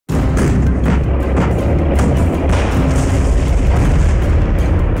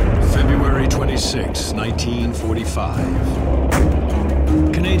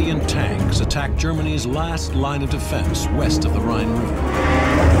1945. Canadian tanks attacked Germany's last line of defense west of the Rhine River.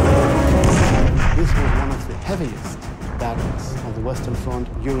 This was one of the heaviest battles on the Western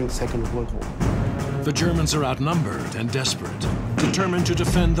Front during the Second World War. The Germans are outnumbered and desperate, determined to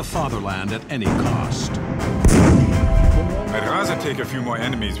defend the fatherland at any cost. I'd rather take a few more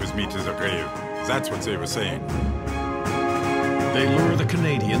enemies with me to the grave. That's what they were saying. They lure the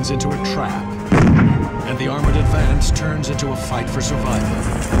Canadians into a trap, and the armored advance turns into a fight for survival.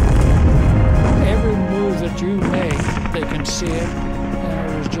 Every move that you make, they can see it,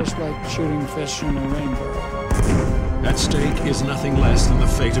 and it was just like shooting fish in a rainbow. At stake is nothing less than the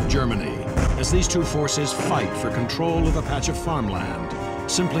fate of Germany, as these two forces fight for control of a patch of farmland,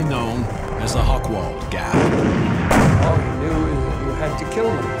 simply known as the Hochwald Gap. All you knew is that you had to kill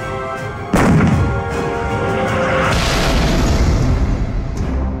them.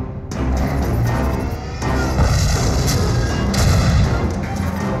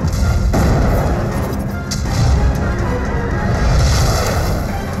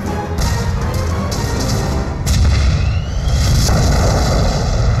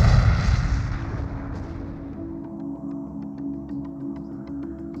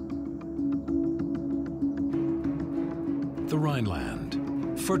 The Rhineland,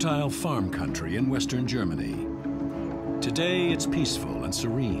 fertile farm country in western Germany. Today it's peaceful and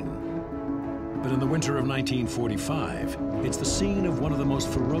serene. But in the winter of 1945, it's the scene of one of the most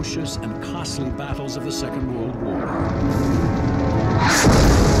ferocious and costly battles of the Second World War.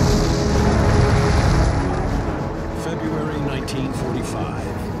 February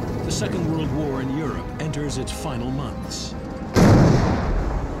 1945, the Second World War in Europe enters its final months.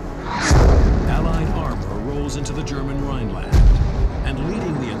 Allied armor rolls into the German Rhineland, and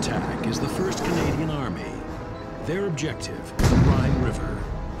leading the attack is the 1st Canadian Army. Their objective, the Rhine River,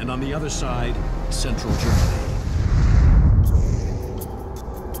 and on the other side, central Germany.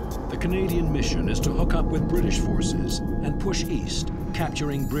 The Canadian mission is to hook up with British forces and push east,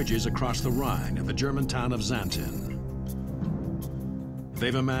 capturing bridges across the Rhine and the German town of Xanten.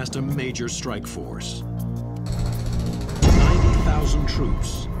 They've amassed a major strike force. 90,000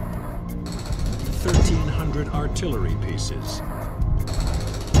 troops, 1,300 artillery pieces,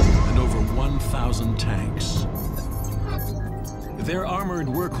 and over 1,000 tanks. Their armored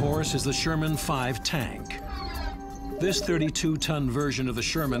workhorse is the Sherman 5 tank. This 32-ton version of the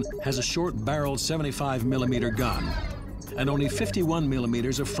Sherman has a short-barreled 75mm gun and only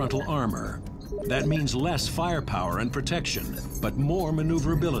 51mm of frontal armor. That means less firepower and protection, but more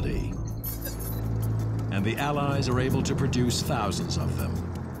maneuverability. And the Allies are able to produce thousands of them.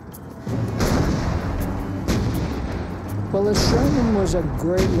 Well, the Sherman was a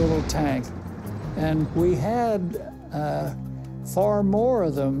great little tank, and we had far more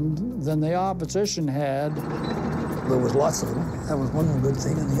of them than the opposition had. There was lots of them. That was one good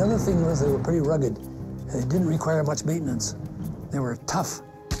thing. And the other thing was they were pretty rugged. They didn't require much maintenance. They were tough.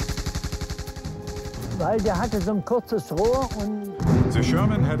 The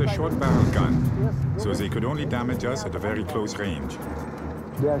Sherman had a short-barreled gun, so they could only damage us at a very close range.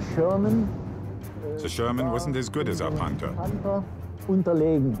 The Sherman wasn't as good as our Panther.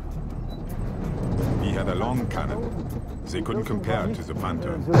 He had a long cannon. They couldn't compare to the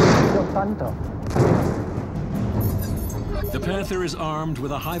Panther. The Panther is armed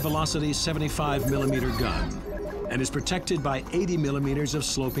with a high-velocity 75mm gun and is protected by 80mm of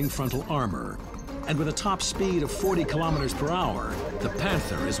sloping frontal armor. And with a top speed of 40 kilometers per hour, the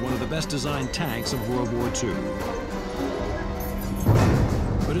Panther is one of the best designed tanks of World War II.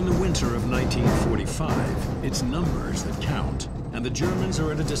 But in the winter of 1945, it's numbers that count, and the Germans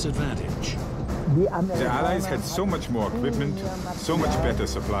are at a disadvantage. The Allies had so much more equipment, so much better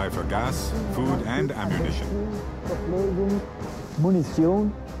supply for gas, food, and ammunition.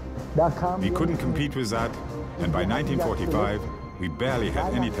 We couldn't compete with that, and by 1945, we barely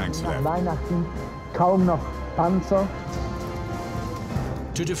had any tanks left.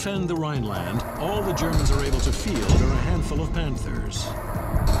 To defend the Rhineland, all the Germans are able to field are a handful of Panthers,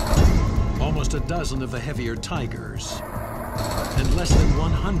 almost a dozen of the heavier Tigers, and less than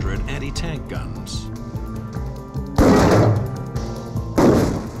 100 anti-tank guns.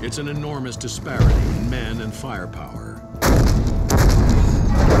 It's an enormous disparity in men and firepower.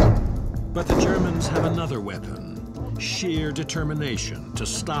 But the Germans have another weapon, sheer determination to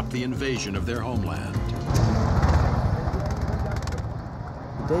stop the invasion of their homeland.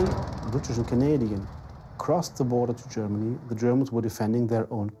 The day British and Canadian crossed the border to Germany, the Germans were defending their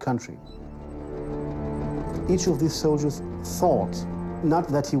own country. Each of these soldiers thought not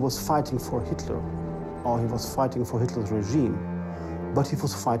that he was fighting for Hitler or he was fighting for Hitler's regime, but he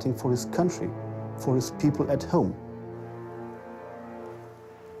was fighting for his country. for his people at home.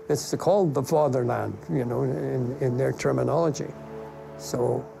 It's called the fatherland, you know, in their terminology.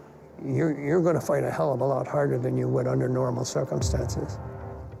 So you're going to fight a hell of a lot harder than you would under normal circumstances.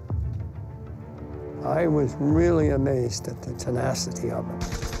 I was really amazed at the tenacity of it.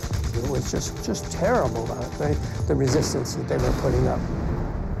 It was just terrible, the resistance that they were putting up.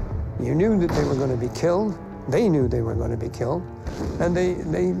 You knew that they were going to be killed. They knew they were going to be killed, and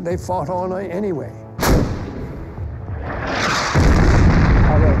they fought on anyway.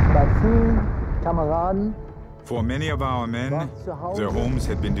 For many of our men, their homes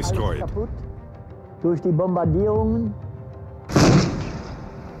had been destroyed. Durch die Bombardierungen.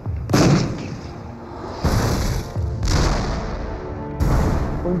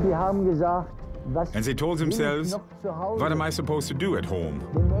 Und die haben gesagt, and they told themselves, what am I supposed to do at home?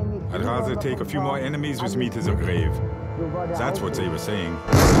 I'd rather take a few more enemies with me to the grave. That's what they were saying.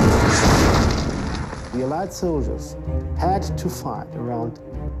 The Allied soldiers had to fight around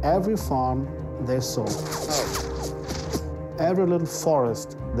every farm they saw, every little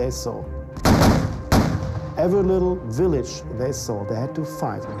forest they saw, every little village they saw. They had to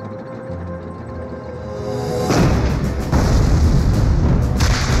fight.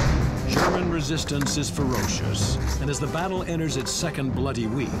 Resistance is ferocious, and as the battle enters its second bloody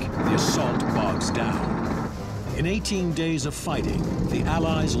week, the assault bogs down. In 18 days of fighting, the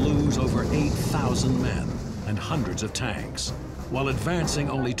Allies lose over 8,000 men and hundreds of tanks, while advancing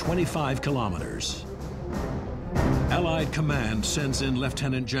only 25 kilometers. Allied command sends in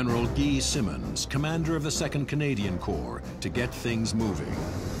Lieutenant General Guy Simmons, commander of the 2nd Canadian Corps, to get things moving.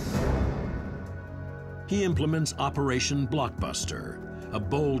 He implements Operation Blockbuster, a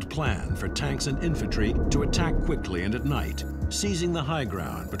bold plan for tanks and infantry to attack quickly and at night, seizing the high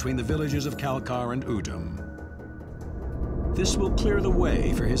ground between the villages of Kalkar and Udum. This will clear the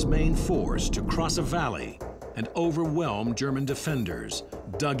way for his main force to cross a valley and overwhelm German defenders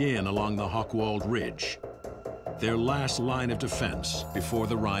dug in along the Hochwald Ridge, their last line of defense before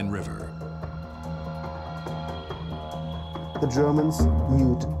the Rhine River. The Germans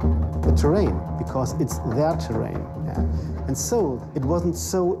knew the terrain because it's their terrain. Yeah. And so it wasn't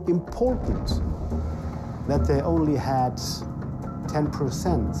so important that they only had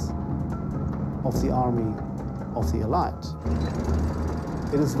 10% of the army of the Allied.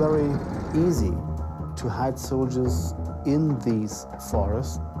 It is very easy to hide soldiers in these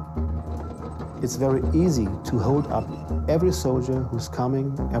forests. It's very easy to hold up every soldier who's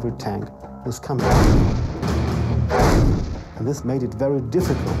coming, every tank who's coming. And this made it very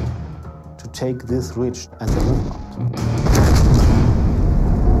difficult to take this ridge as a movement.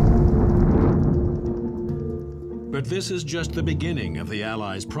 But this is just the beginning of the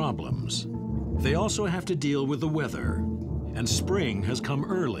Allies' problems. They also have to deal with the weather, and spring has come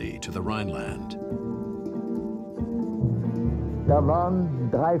early to the Rhineland.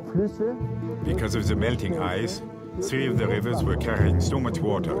 Because of the melting ice, 3 of the rivers were carrying so much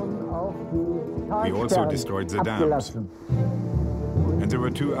water. We also destroyed the dams. And there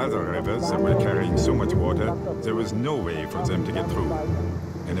were 2 other rivers that were carrying so much water, there was no way for them to get through.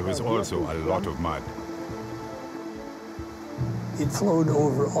 And there was also a lot of mud. It flowed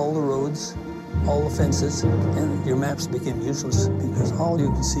over all the roads, all the fences, and your maps became useless because all you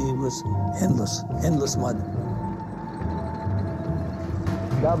could see was endless mud.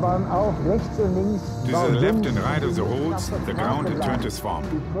 Da waren auch rechts und links. To the left and right of the roads, the ground had turned to swamp,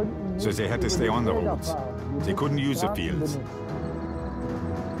 so they had to stay on the roads. They couldn't use the fields.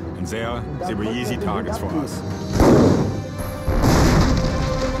 And there, they were easy targets for us.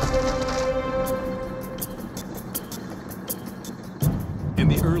 In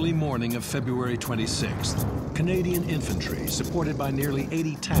the early morning of February 26th, Canadian infantry, supported by nearly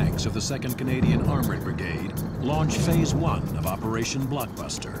 80 tanks of the 2nd Canadian Armored Brigade, launched Phase 1 of Operation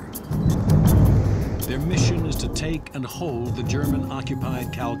Blockbuster. Their mission is to take and hold the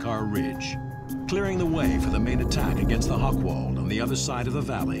German-occupied Kalkar Ridge, clearing the way for the main attack against the Hochwald on the other side of the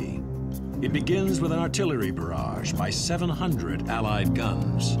valley. It begins with an artillery barrage by 700 Allied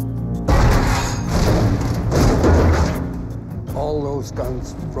guns. All those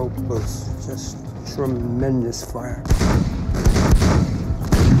guns broke loose, just tremendous fire.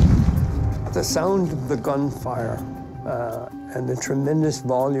 The sound of the gunfire and the tremendous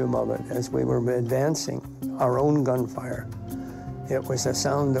volume of it as we were advancing, our own gunfire, it was a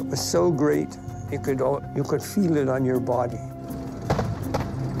sound that was so great, you could feel it on your body.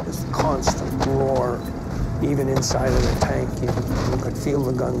 This constant roar, even inside of the tank, you could feel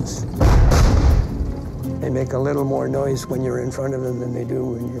the guns. They make a little more noise when you're in front of them than they do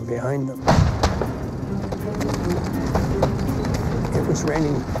when you're behind them. It was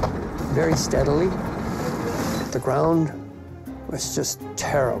raining very steadily. The ground was just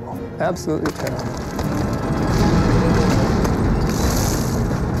terrible, absolutely terrible.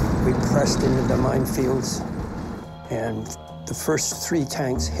 We pressed into the minefields, and the first 3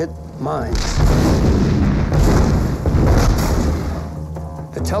 tanks hit mines.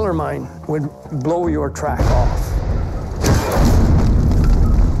 The teller mine would blow your track off,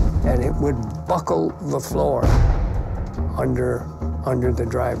 and it would buckle the floor under the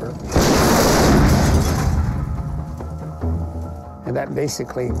driver. And that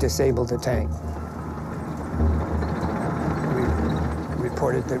basically disabled the tank. We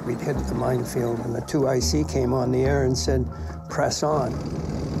reported that we'd hit the minefield, and the 2 IC came on the air and said, "Press on."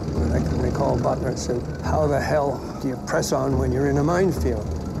 And I can recall Butler said, "How the hell do you press on when you're in a minefield?"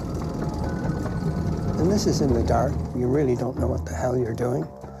 And this is in the dark. You really don't know what the hell you're doing.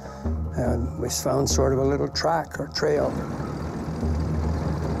 And we found sort of a little track or trail.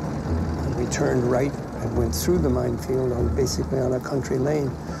 And we turned right and went through the minefield basically on a country lane.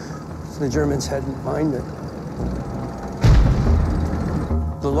 So the Germans hadn't minded.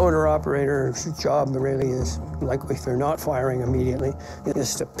 The loader operator's job really is, like if you're not firing immediately,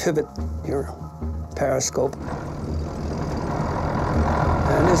 is to pivot your periscope.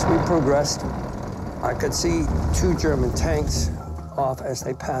 And as we progressed, I could see 2 German tanks off as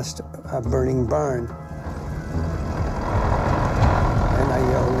they passed a burning barn. And I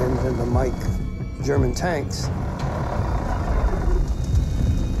yelled into the mic, "German tanks."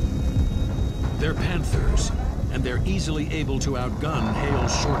 They're Panthers, and they're easily able to outgun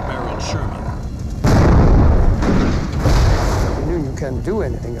Hale's short-barreled Sherman. You knew you can't do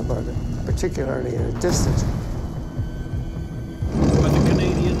anything about it, particularly at a distance. But the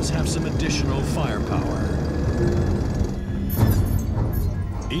Canadians have some additional firepower.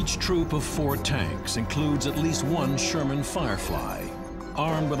 Each troop of 4 tanks includes at least 1 Sherman Firefly,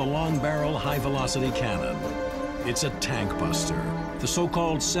 armed with a long-barrel, high-velocity cannon. It's a tank buster, the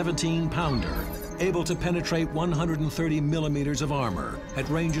so-called 17-pounder, able to penetrate 130 millimeters of armor at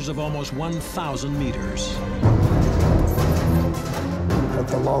ranges of almost 1,000 meters. But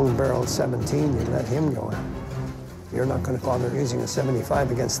the long-barreled 17, you let him go in. You're not going to bother using a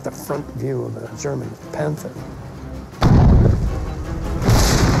 75 against the front view of a German Panther.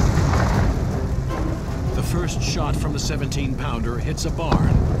 The first shot from the 17-pounder hits a barn,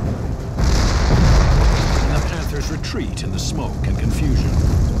 and the Panthers retreat in the smoke and confusion.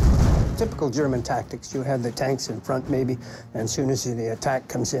 Typical German tactics. You have the tanks in front maybe, and as soon as the attack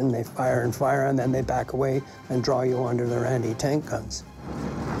comes in, they fire and fire, and then they back away and draw you under their anti-tank guns.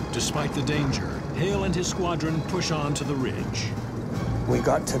 Despite the danger, Hale and his squadron push on to the ridge. We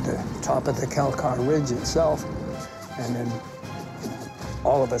got to the top of the Kalkar Ridge itself, and then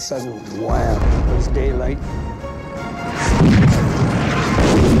all of a sudden, wham, it was daylight.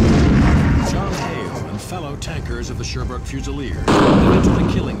 John Hale and fellow tankers of the Sherbrooke Fusiliers have entered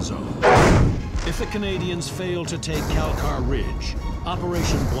the killing zone. If the Canadians fail to take Kalkar Ridge,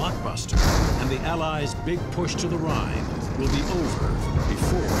 Operation Blockbuster and the Allies' big push to the Rhine will be over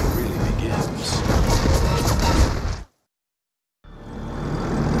before it really begins.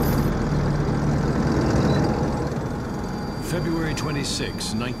 February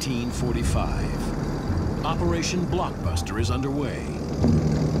 26, 1945. Operation Blockbuster is underway.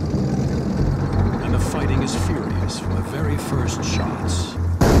 And the fighting is furious from the very first shots.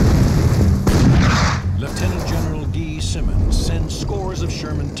 Lieutenant General Guy Simmons sends scores of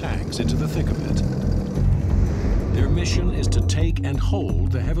Sherman tanks into the thick of it. Their mission is to take and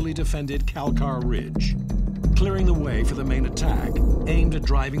hold the heavily defended Kalkar Ridge, clearing the way for the main attack aimed at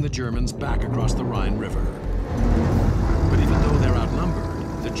driving the Germans back across the Rhine River. But even though they're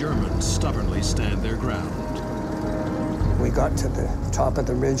outnumbered, the Germans stubbornly stand their ground. We got to the top of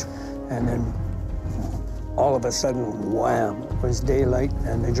the ridge, and then all of a sudden, wham, it was daylight,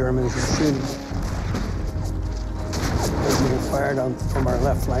 and the Germans were shooting. They were being fired on from our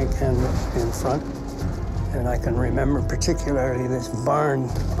left flank and in front. And I can remember particularly this barn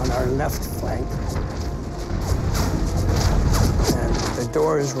on our left flank. And the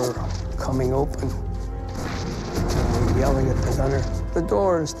doors were coming open. And we were yelling at the gunner, the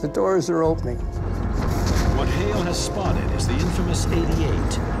doors are opening. What Hale has spotted is the infamous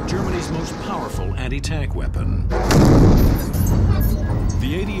 88, Germany's most powerful anti-tank weapon.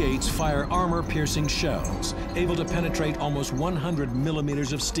 The 88s fire armor-piercing shells, able to penetrate almost 100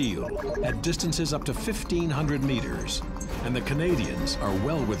 millimeters of steel at distances up to 1,500 meters, and the Canadians are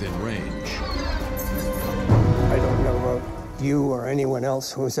well within range. I don't know about you or anyone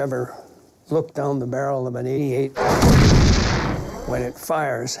else who's ever looked down the barrel of an 88. When it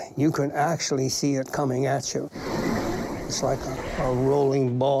fires, you can actually see it coming at you. It's like a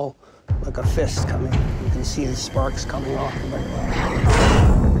rolling ball like a fist coming. You can see the sparks coming off of it.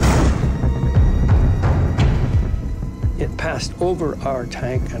 It passed over our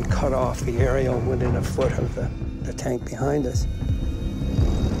tank and cut off the aerial within a foot of the tank behind us.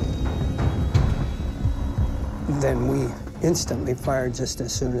 Then we instantly fired just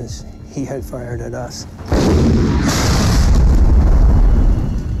as soon as he had fired at us.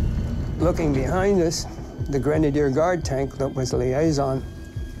 Looking behind us, the Grenadier Guard tank that was liaison,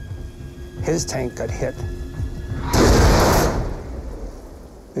 his tank got hit.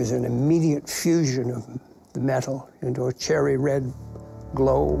 There's an immediate fusion of the metal into a cherry red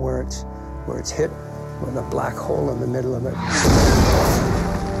glow where it's hit with a black hole in the middle of it.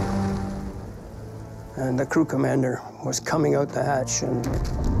 And the crew commander was coming out the hatch and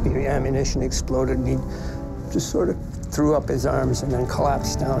the ammunition exploded and he just sort of threw up his arms and then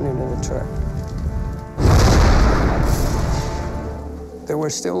collapsed down into the turret. There were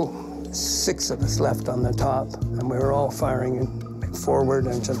still 6 of us left on the top, and we were all firing forward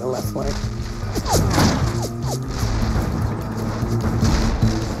and to the left flank.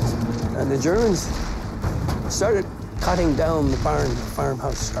 And the Germans started cutting down the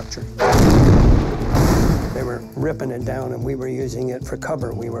farmhouse structure. They were ripping it down, and we were using it for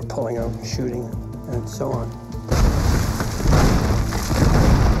cover. We were pulling out and shooting and so on.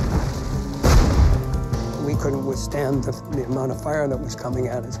 We couldn't withstand the amount of fire that was coming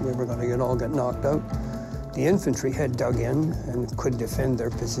at us. We were going to all get knocked out. The infantry had dug in and could defend their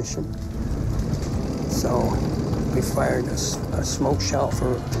position. So we fired a smoke shell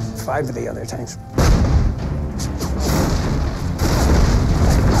for 5 of the other tanks.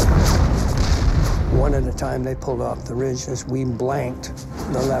 One at a time, they pulled off the ridge as we blanked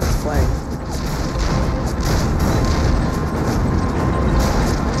the left flank.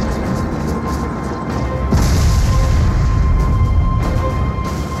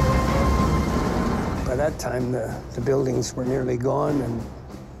 By that time, the buildings were nearly gone and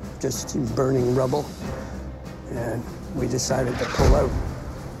just burning rubble. And we decided to pull out.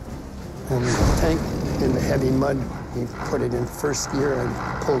 And the tank in the heavy mud, we put it in first gear and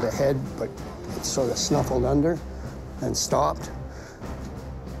pulled ahead, but it sort of snuffled under and stopped.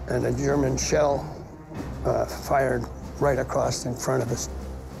 And a German shell fired right across in front of us.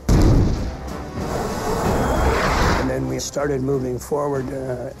 And then we started moving forward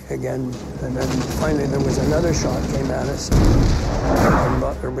again, and then finally there was another shot came at us. And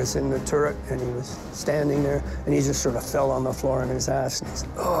Butler was in the turret, and he was standing there, and he just sort of fell on the floor on his ass, and he said,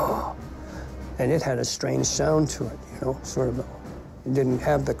 "Oh!" And it had a strange sound to it, you know, sort of, it didn't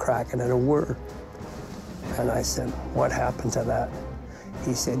have the crack, it had a whir. And I said, "What happened to that?"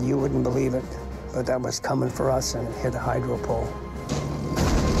 He said, "You wouldn't believe it, but that was coming for us, and it hit a hydro pole."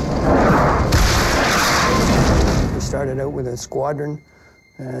 We started out with a squadron,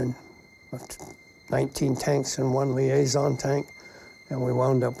 and 19 tanks and 1 liaison tank, and we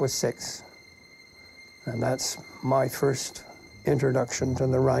wound up with 6. And that's my first introduction to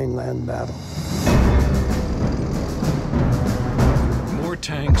the Rhineland battle. More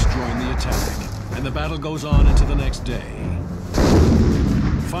tanks join the attack, and the battle goes on into the next day.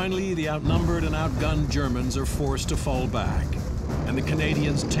 Finally, the outnumbered and outgunned Germans are forced to fall back, and the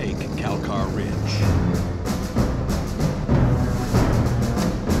Canadians take Calcar Ridge.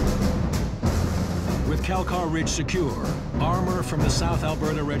 With Calcar Ridge secure, armor from the South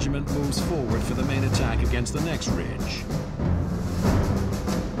Alberta Regiment moves forward for the main attack against the next ridge.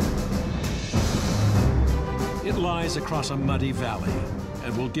 It lies across a muddy valley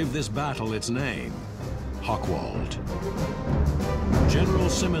and will give this battle its name, Hochwald. General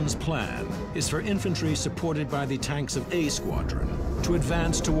Simmons' plan is for infantry supported by the tanks of A Squadron to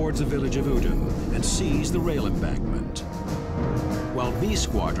advance towards the village of Verdun and seize the rail embankment, while B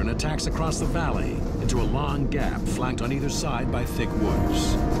Squadron attacks across the valley into a long gap flanked on either side by thick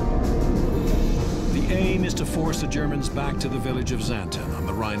woods. The aim is to force the Germans back to the village of Xanten on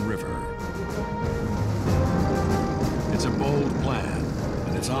the Rhine River. It's a bold plan,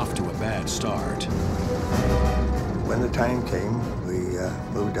 and it's off to a bad start. When the time came, we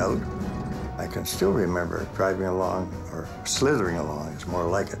moved out. I can still remember driving along, or slithering along, it's more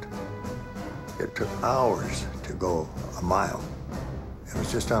like it. It took hours to go a mile. It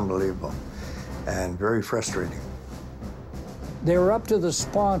was just unbelievable and very frustrating. They were up to the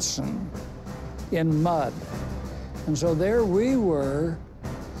sponson in mud. And so there we were,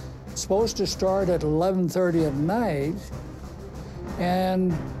 supposed to start at 11:30 at night,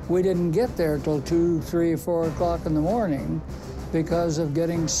 and we didn't get there till 2, 3, 4 o'clock in the morning because of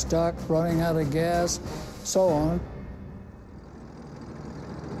getting stuck, running out of gas, so on.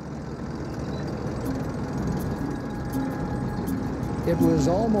 It was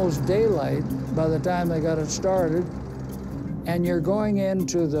almost daylight by the time they got it started, and you're going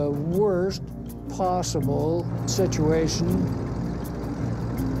into the worst possible situation.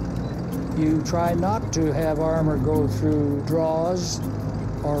 You try not to have armor go through draws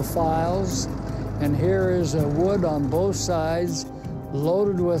or files, and here is a wood on both sides,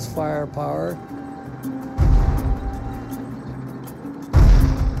 loaded with firepower.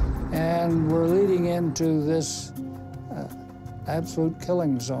 And we're leading into this absolute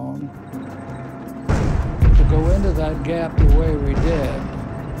killing zone. To go into that gap the way we did,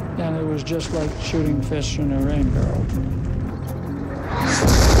 and it was just like shooting fish in a rain barrel.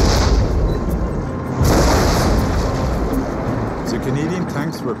 The Canadian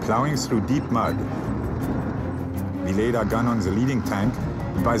tanks were plowing through deep mud. We laid our gun on the leading tank,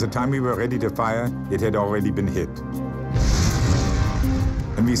 and by the time we were ready to fire, it had already been hit.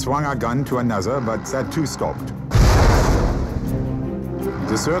 And we swung our gun to another, but that too stopped.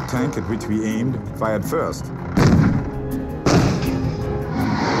 The third tank at which we aimed fired first.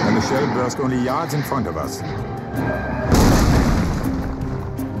 And the shell burst only yards in front of us.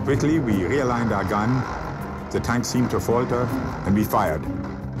 Quickly, we realigned our gun. The tank seemed to falter, and we fired.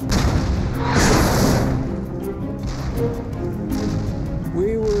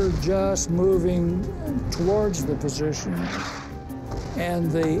 We were just moving towards the position, and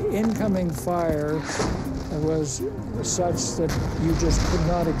the incoming fire was such that you just could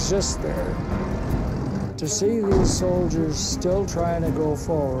not exist there. To see these soldiers still trying to go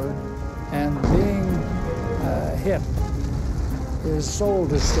forward and being hit is soul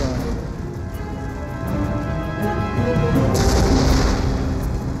destroying.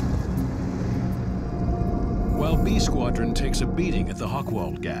 While B Squadron takes a beating at the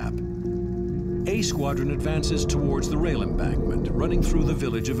Hochwald Gap, A Squadron advances towards the rail embankment running through the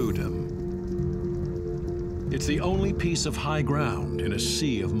village of Udum. It's the only piece of high ground in a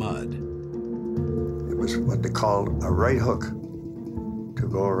sea of mud. It was what they called a right hook to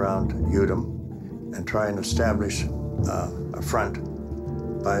go around Udum and try and establish a front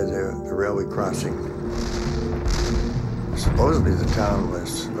by the railway crossing. Supposedly the town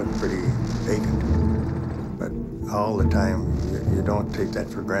looked pretty vacant, but all the time you don't take that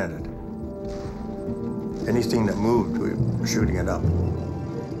for granted. Anything that moved, we were shooting it up.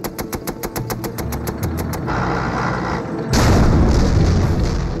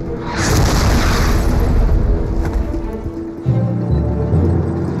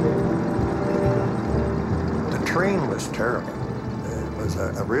 The terrain was terrible. It was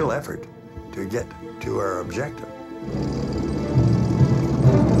a real effort to get to our objective.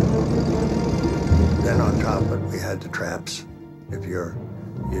 Then on top of it, we had the traps. If you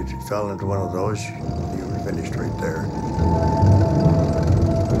fell into one of those, you were finished right there.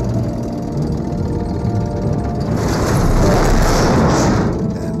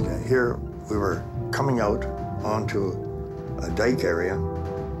 And here we were coming out onto a dike area,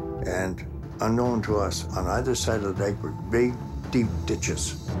 and unknown to us, on either side of the dike were big, deep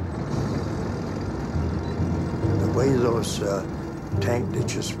ditches. The way those tank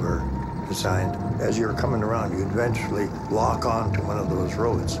ditches were designed, as you were coming around, you'd eventually lock on to one of those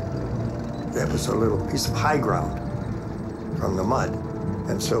roads. That was a little piece of high ground from the mud,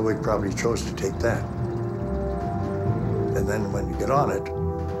 and so we probably chose to take that. And then when you get on it,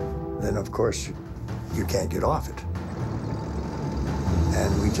 then of course you can't get off it.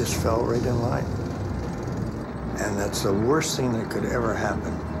 And we just fell right in line. And that's the worst thing that could ever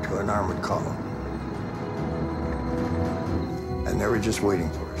happen to an armored column. And they were just waiting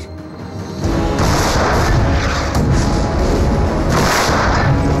for us.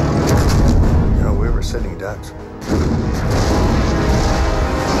 You know, we were sitting ducks.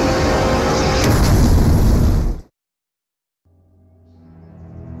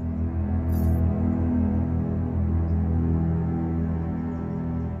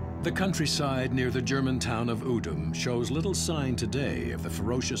 The countryside near the German town of Udum shows little sign today of the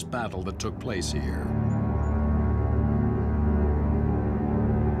ferocious battle that took place here.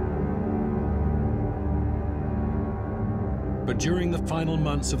 But during the final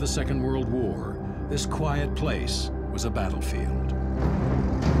months of the Second World War, this quiet place was a battlefield.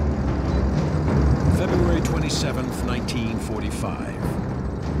 February 27th,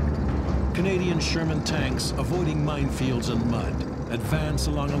 1945. Canadian Sherman tanks, avoiding minefields and mud, advance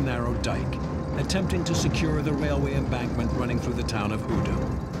along a narrow dike, attempting to secure the railway embankment running through the town of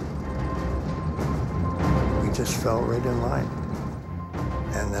Udum. We just fell right in line.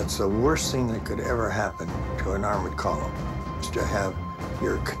 And that's the worst thing that could ever happen to an armored column, is to have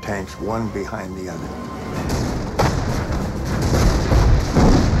your tanks one behind the other.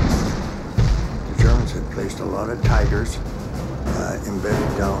 The Germans had placed a lot of Tigers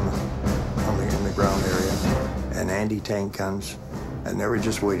embedded down in the ground area, and anti-tank guns, and they were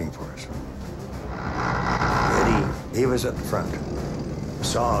just waiting for us. Eddie, he was at the front,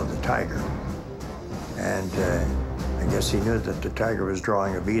 saw the Tiger, and I guess he knew that the Tiger was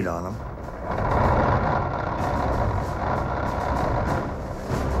drawing a bead on him.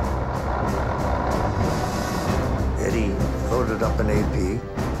 Eddie loaded up an AP,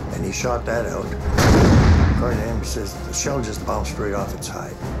 and he shot that out. According to him, he says the shell just bounced right off its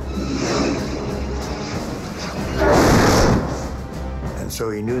hide. And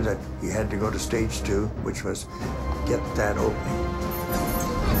so he knew that he had to go to stage 2, which was get that opening.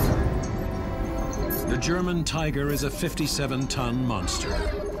 The German Tiger is a 57-ton monster.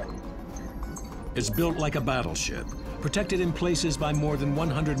 It's built like a battleship, protected in places by more than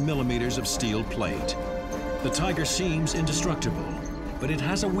 100 millimeters of steel plate. The Tiger seems indestructible, but it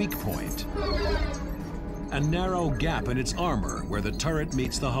has a weak point. A narrow gap in its armor where the turret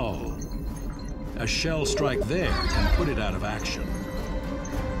meets the hull. A shell strike there can put it out of action.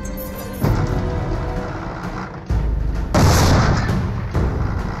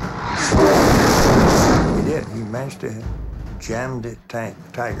 He did. He managed to jam the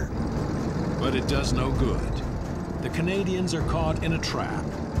Tiger. But it does no good. The Canadians are caught in a trap.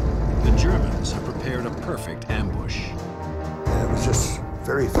 The Germans have prepared a perfect ambush. And it was just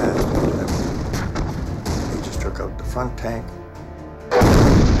very fast. They just took out the front tank, they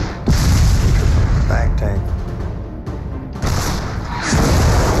took out the back tank.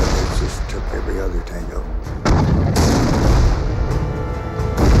 They just took every other tank out.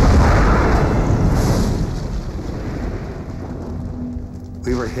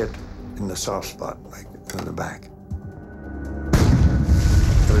 We were hit in the soft spot, like in the back.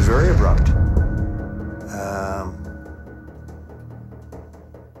 It was very abrupt,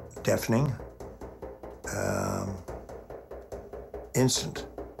 deafening, instant.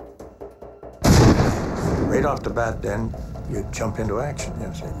 Right off the bat, then you jump into action.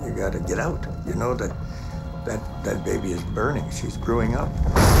 You got to get out. You know that baby is burning. She's growing up.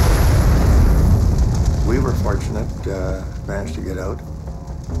 We were fortunate, managed to get out.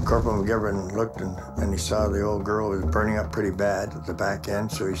 Corporal McGivern looked and he saw the old girl was burning up pretty bad at the back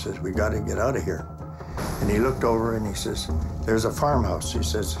end, so he says, we got to get out of here. And he looked over and he says, there's a farmhouse. He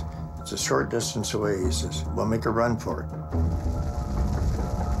says, it's a short distance away. He says, we'll make a run for it.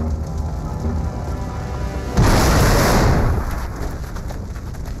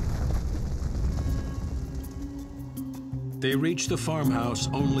 They reach the farmhouse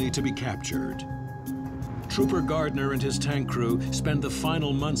only to be captured. Trooper Gardner and his tank crew spend the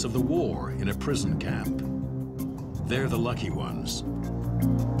final months of the war in a prison camp. They're the lucky ones.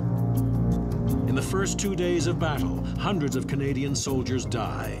 In the first 2 days of battle, hundreds of Canadian soldiers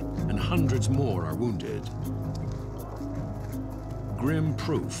die, and hundreds more are wounded. Grim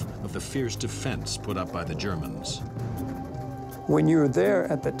proof of the fierce defense put up by the Germans. When you were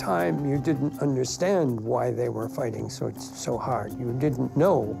there at the time, you didn't understand why they were fighting so hard. You didn't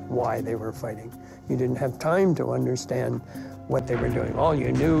know why they were fighting. You didn't have time to understand what they were doing. All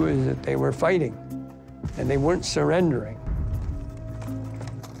you knew is that they were fighting, and they weren't surrendering.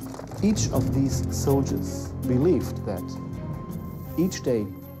 Each of these soldiers believed that each day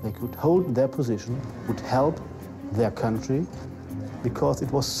they could hold their position, would help their country, because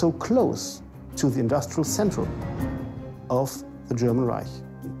it was so close to the industrial center of the German Reich.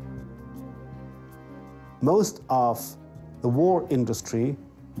 Most of the war industry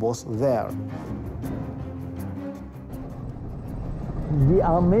was there. Die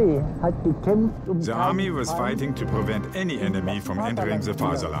Armee hat gekämpft, The army was fighting to prevent any enemy from entering the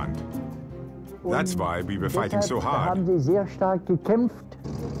Fatherland. That's why we were fighting so hard. Haben sie sehr stark gekämpft.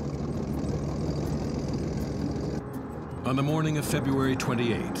 On the morning of February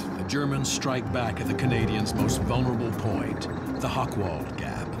 28th, the Germans strike back at the Canadians' most vulnerable point, the Hochwald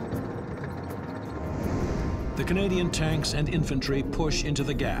Gap. The Canadian tanks and infantry push into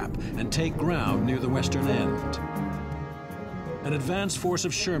the gap and take ground near the western end. An advanced force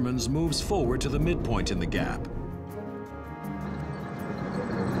of Shermans moves forward to the midpoint in the gap.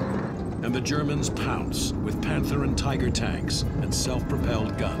 And the Germans pounce with Panther and Tiger tanks and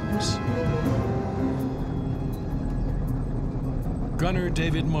self-propelled guns. Gunner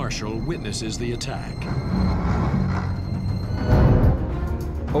David Marshall witnesses the attack.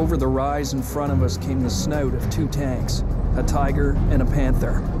 Over the rise in front of us came the snout of 2 tanks, a Tiger and a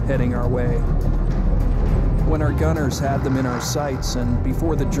Panther, heading our way. When our gunners had them in our sights, and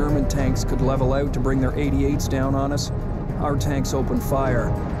before the German tanks could level out to bring their 88s down on us, our tanks opened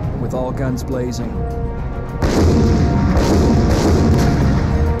fire, with all guns blazing.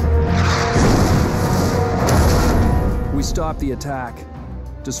 We stopped the attack,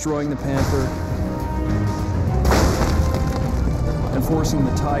 destroying the Panther and forcing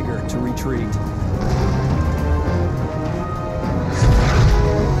the Tiger to retreat.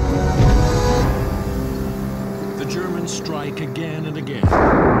 The Germans strike again and again,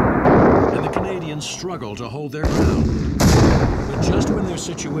 and the Canadians struggle to hold their ground. But just when their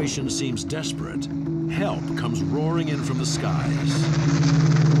situation seems desperate, help comes roaring in from the skies.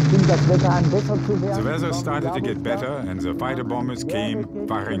 The weather started to get better, and the fighter bombers came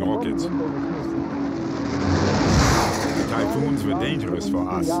firing rockets. The typhoons were dangerous for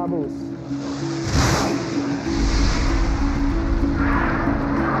us.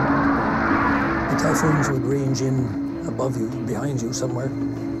 The typhoons would range in above you, behind you somewhere,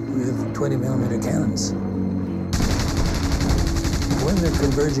 with 20mm cannons. When they're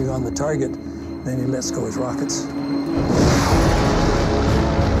converging on the target, then he lets go his rockets.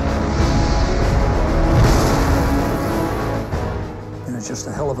 And it's just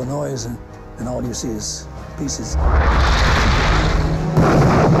a hell of a noise, and all you see is pieces.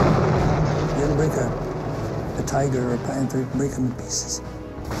 It'll break a tiger or a panther, break them in pieces.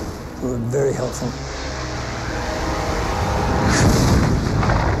 So they're very helpful.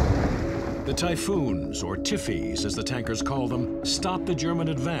 The Typhoons, or Tiffies as the tankers call them, stop the German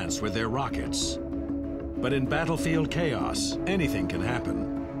advance with their rockets. But in battlefield chaos, anything can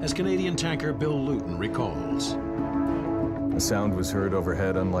happen, as Canadian tanker Bill Luton recalls. A sound was heard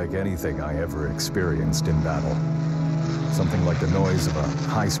overhead unlike anything I ever experienced in battle. Something like the noise of a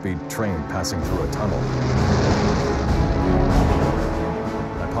high-speed train passing through a tunnel.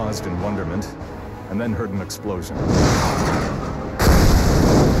 I paused in wonderment, and then heard an explosion.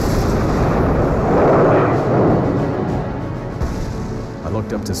 I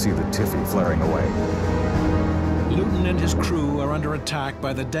looked up to see the Tiffy flaring away. Luton and his crew are under attack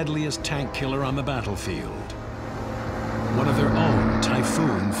by the deadliest tank killer on the battlefield. One of their own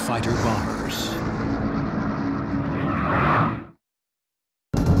Typhoon fighter bombers.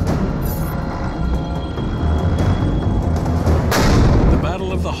 The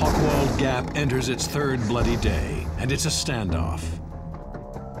Battle of the Hochwald Gap enters its third bloody day, and it's a standoff.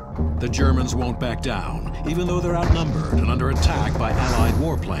 The Germans won't back down, even though they're outnumbered and under attack by Allied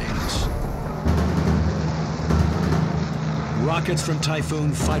warplanes. Rockets from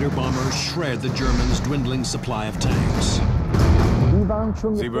Typhoon fighter bombers shred the Germans' dwindling supply of tanks.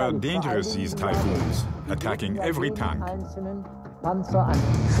 They were dangerous, these Typhoons, attacking every tank.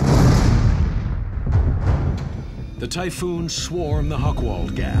 The Typhoons swarm the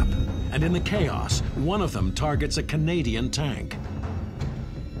Hochwald Gap, and in the chaos, one of them targets a Canadian tank.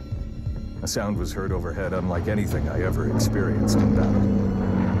 A sound was heard overhead unlike anything I ever experienced in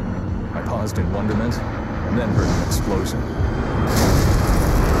battle. I paused in wonderment, and then heard an explosion.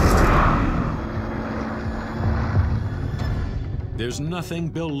 There's nothing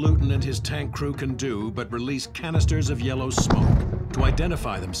Bill Luton and his tank crew can do but release canisters of yellow smoke to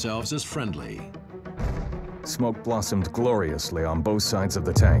identify themselves as friendly. Smoke blossomed gloriously on both sides of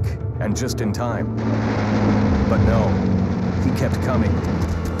the tank, and just in time. But no, he kept coming,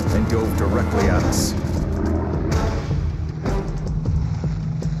 and dove directly at us.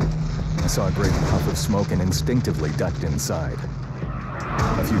 I saw a great puff of smoke and instinctively ducked inside.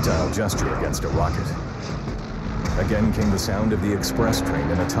 A futile gesture against a rocket. Again came the sound of the express train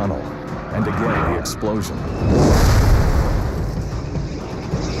in a tunnel, and again the explosion.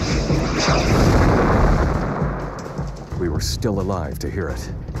 We were still alive to hear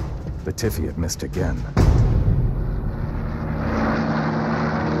it. The Tiffy had missed again.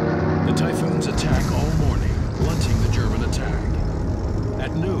 The Typhoons attack all morning, blunting the German attack.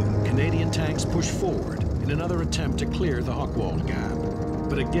 At noon, Canadian tanks push forward in another attempt to clear the Hochwald Gap.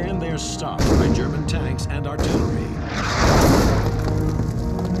 But again, they are stopped by German tanks and artillery.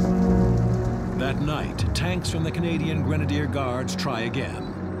 That night, tanks from the Canadian Grenadier Guards try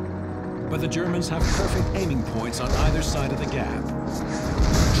again. But the Germans have perfect aiming points on either side of the gap.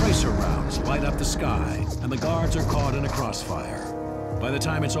 Tracer rounds light up the sky, and the Guards are caught in a crossfire. By the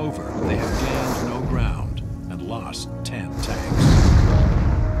time it's over, they have gained no ground and lost 10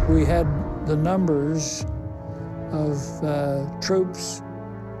 tanks. We had the numbers of troops,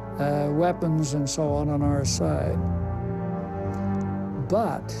 weapons, and so on our side.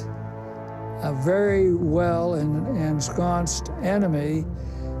 But a very well ensconced enemy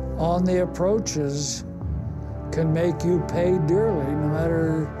on the approaches can make you pay dearly, no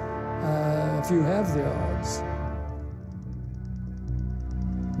matter if you have the odds.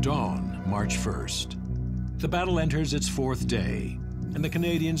 Dawn, March 1st. The battle enters its fourth day, and the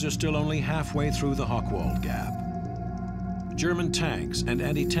Canadians are still only halfway through the Hochwald Gap. German tanks and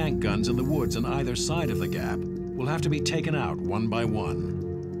anti-tank guns in the woods on either side of the gap will have to be taken out one by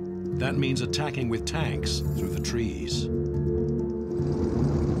one. That means attacking with tanks through the trees.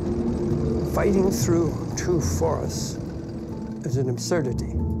 Fighting through two forests is an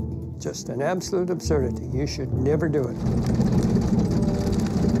absurdity, just an absolute absurdity. You should never do it.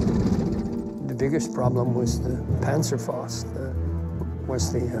 The biggest problem was the Panzerfaust,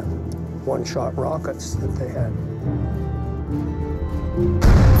 was the one-shot rockets that they had.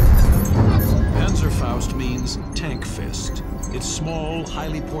 Panzerfaust means tank fist. It's small,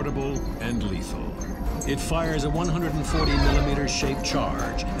 highly portable, and lethal. It fires a 140mm shaped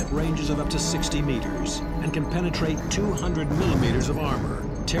charge at ranges of up to 60 meters and can penetrate 200mm of armor,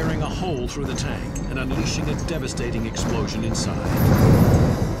 tearing a hole through the tank and unleashing a devastating explosion inside.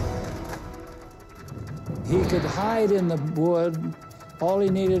 He could hide in the wood. All he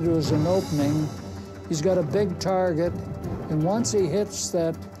needed was an opening. He's got a big target, and once he hits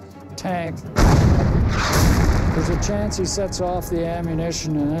that tank, there's a chance he sets off the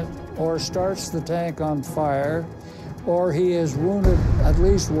ammunition in it, or starts the tank on fire, or he has wounded at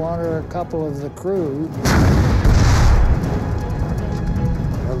least one or a couple of the crew.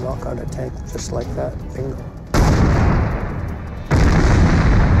 He'll knock out a tank just like that, bingo.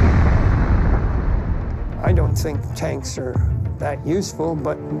 I don't think tanks are that useful,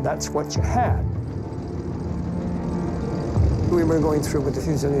 but that's what you had. We were going through with the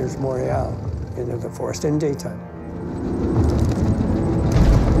Fusiliers Montreal into the forest in daytime.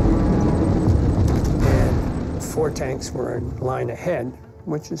 And 4 tanks were in line ahead,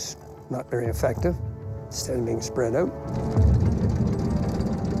 which is not very effective, instead of being spread out.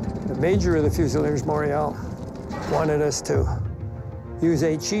 The major of the Fusiliers Montreal wanted us to use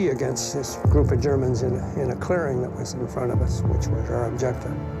HE against this group of Germans in a clearing that was in front of us, which was our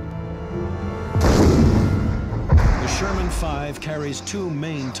objective. The Sherman 5 carries 2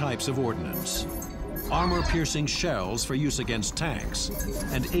 main types of ordnance: armor-piercing shells for use against tanks,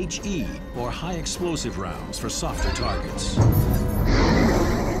 and HE, or high-explosive rounds for softer targets.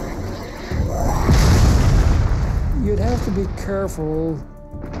 You'd have to be careful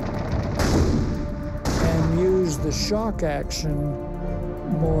and use the shock action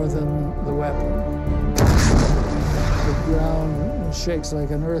more than the weapon. The ground shakes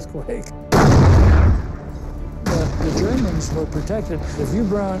like an earthquake. But the Germans were protected. If you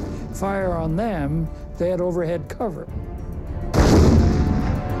brought fire on them, they had overhead cover.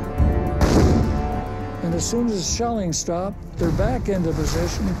 And as soon as the shelling stopped, they're back into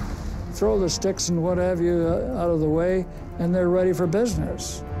position, throw the sticks and what have you out of the way, and they're ready for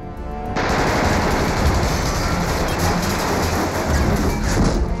business.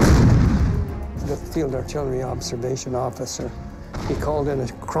 The field artillery observation officer, he called in a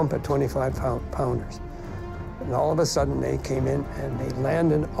crumpet 25-pounders. And all of a sudden they came in and they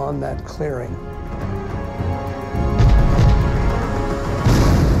landed on that clearing.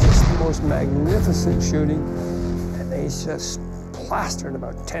 Just the most magnificent shooting, and they just plastered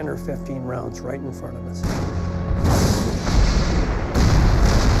about 10 or 15 rounds right in front of us.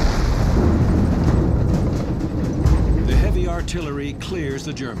 Artillery clears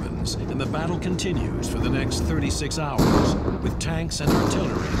the Germans, and the battle continues for the next 36 hours, with tanks and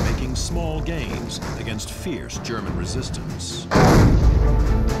artillery making small gains against fierce German resistance.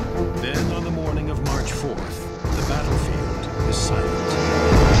 Then, on the morning of March 4th, the battlefield is silent.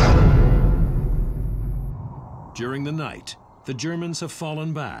 During the night, the Germans have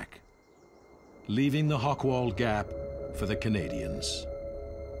fallen back, leaving the Hochwald Gap for the Canadians.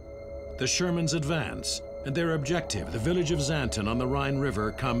 The Shermans advance, and their objective, the village of Xanten on the Rhine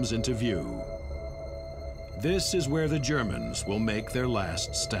River, comes into view. This is where the Germans will make their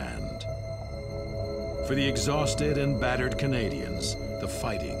last stand. For the exhausted and battered Canadians, the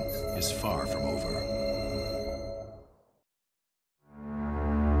fighting is far from over.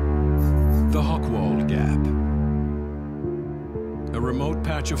 The Hochwald Gap, a remote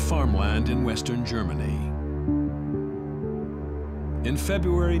patch of farmland in western Germany. In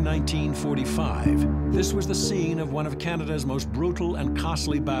February 1945, this was the scene of one of Canada's most brutal and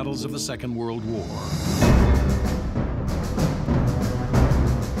costly battles of the Second World War.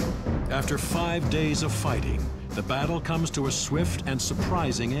 After 5 days of fighting, the battle comes to a swift and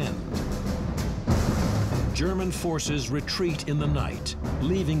surprising end. German forces retreat in the night,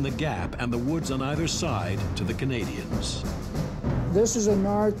 leaving the gap and the woods on either side to the Canadians. This is an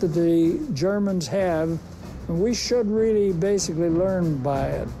art that the Germans have. We should really basically learn by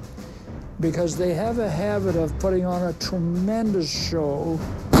it, because they have a habit of putting on a tremendous show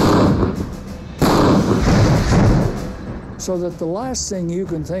so that the last thing you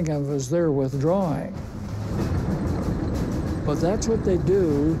can think of is they're withdrawing. But that's what they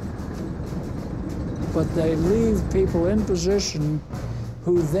do, but they leave people in position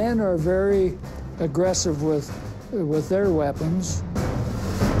who then are very aggressive with their weapons.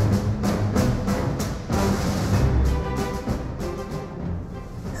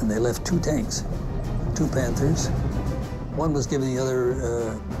 And they left 2 tanks, 2 Panthers. One was giving the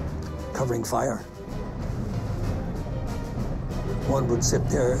other covering fire. One would sit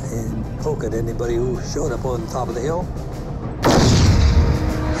there and poke at anybody who showed up on top of the hill.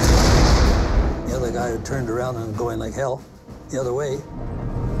 The other guy had turned around and going like hell the other way.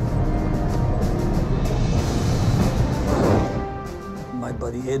 My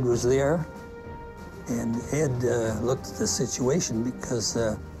buddy Ed was there, and Ed looked at the situation because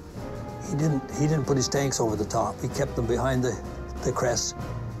he didn't put his tanks over the top. He kept them behind the crest,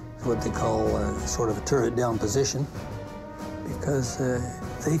 what they call sort of a turret down position, because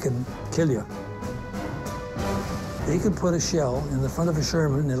they could kill you. They could put a shell in the front of a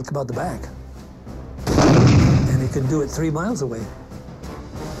Sherman and it'll come out the back. And he could do it 3 miles away.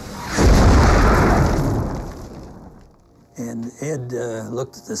 And Ed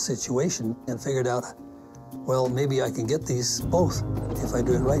looked at the situation and figured out, well, maybe I can get these both if I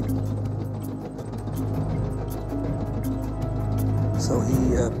do it right. So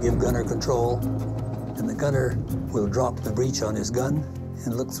he gave gunner control, and the gunner will drop the breech on his gun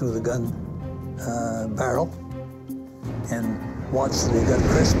and look through the gun barrel and watch the gun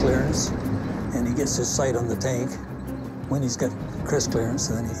crest clearance, and he gets his sight on the tank. When he's got crest clearance,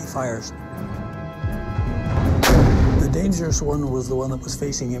 then he fires. The dangerous one was the one that was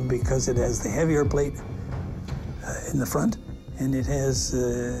facing him because it has the heavier plate in the front, and it has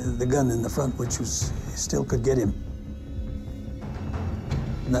the gun in the front, which still could get him.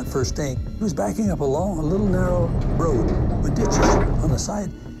 In that first tank, he was backing up along a little narrow road with ditches on the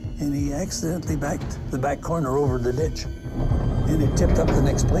side, and he accidentally backed the back corner over the ditch, and it tipped up the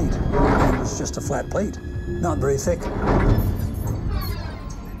next plate. It was just a flat plate, not very thick.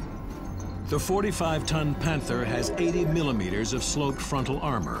 The 45-ton Panther has 80 millimeters of sloped frontal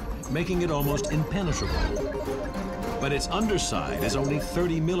armor, making it almost impenetrable. But its underside is only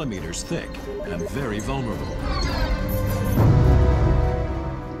 30 millimeters thick and very vulnerable.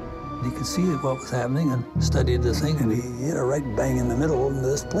 He could see what was happening and studied the thing, and he hit it right bang in the middle of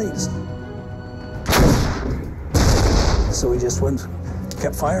this plate. So he just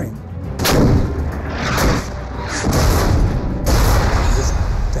kept firing. This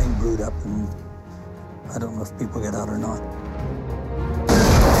tank brewed up, and I don't know if people get out or not.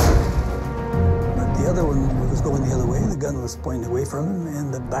 But the other one was going the other way. The gun was pointing away from him,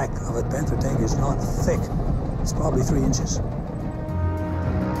 and the back of a Panther tank is not thick. It's probably 3 inches.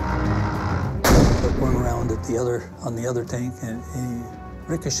 Put one round at on the other tank, and he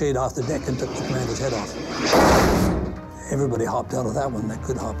ricocheted off the deck and took the commander's head off. Everybody hopped out of that one that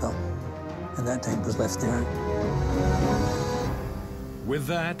could hop out, and that tank was left there. With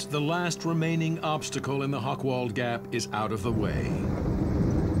that, the last remaining obstacle in the Hochwald Gap is out of the way.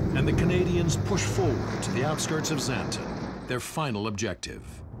 And the Canadians push forward to the outskirts of Xanten, their final objective.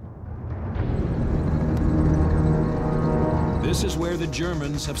 This is where the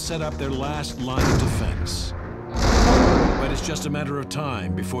Germans have set up their last line of defense. But it's just a matter of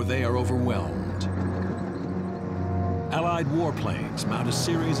time before they are overwhelmed. Allied warplanes mount a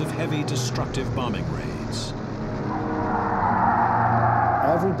series of heavy destructive bombing raids.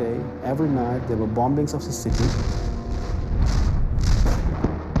 Every day, every night, there were bombings of the city.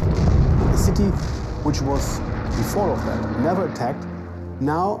 The city, which was before of that never attacked,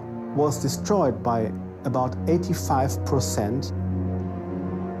 now was destroyed by about 85%.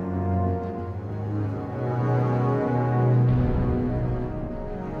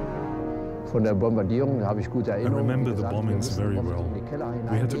 I remember the bombings very well.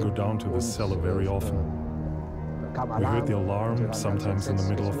 We had to go down to the cellar very often. We heard the alarm sometimes in the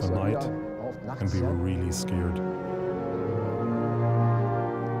middle of the night, and we were really scared.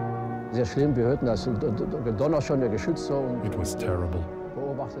 It was terrible.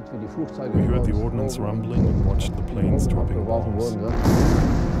 We heard the ordnance rumbling and watched the planes dropping bombs.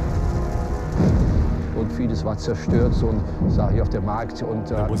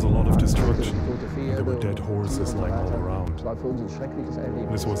 There was a lot of destruction. There were dead horses lying all around.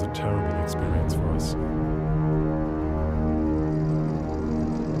 This was a terrible experience for us.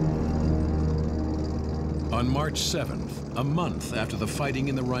 On March 7th, a month after the fighting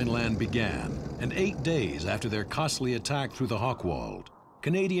in the Rhineland began, and 8 days after their costly attack through the Hochwald,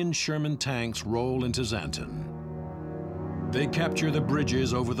 Canadian Sherman tanks roll into Xanten. They capture the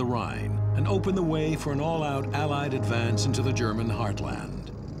bridges over the Rhine and open the way for an all-out Allied advance into the German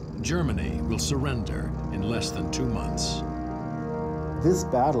heartland. Germany will surrender in less than 2 months. This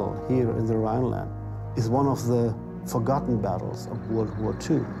battle here in the Rhineland is one of the forgotten battles of World War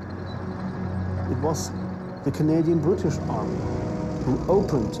II. It was the Canadian-British Army who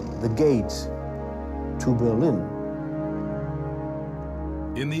opened the gate to Berlin.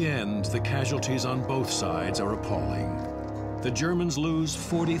 In the end, the casualties on both sides are appalling. The Germans lose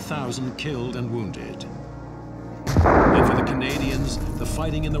 40,000 killed and wounded. And for the Canadians, the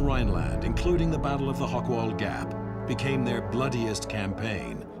fighting in the Rhineland, including the Battle of the Hochwald Gap, became their bloodiest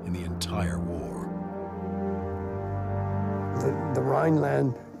campaign in the entire war. The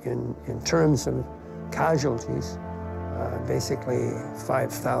Rhineland, in terms of casualties, basically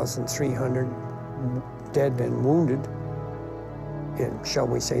 5,300 dead and wounded in, shall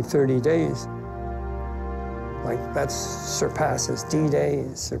we say, 30 days. Like, that surpasses D-Day,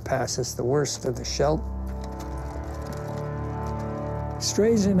 it surpasses the worst of the Scheldt.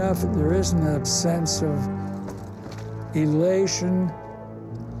 Strange enough, there isn't a sense of elation.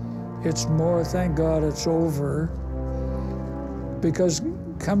 It's more, thank God it's over, because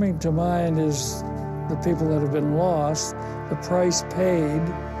coming to mind is the people that have been lost, the price paid,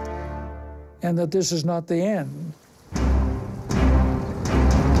 and that this is not the end.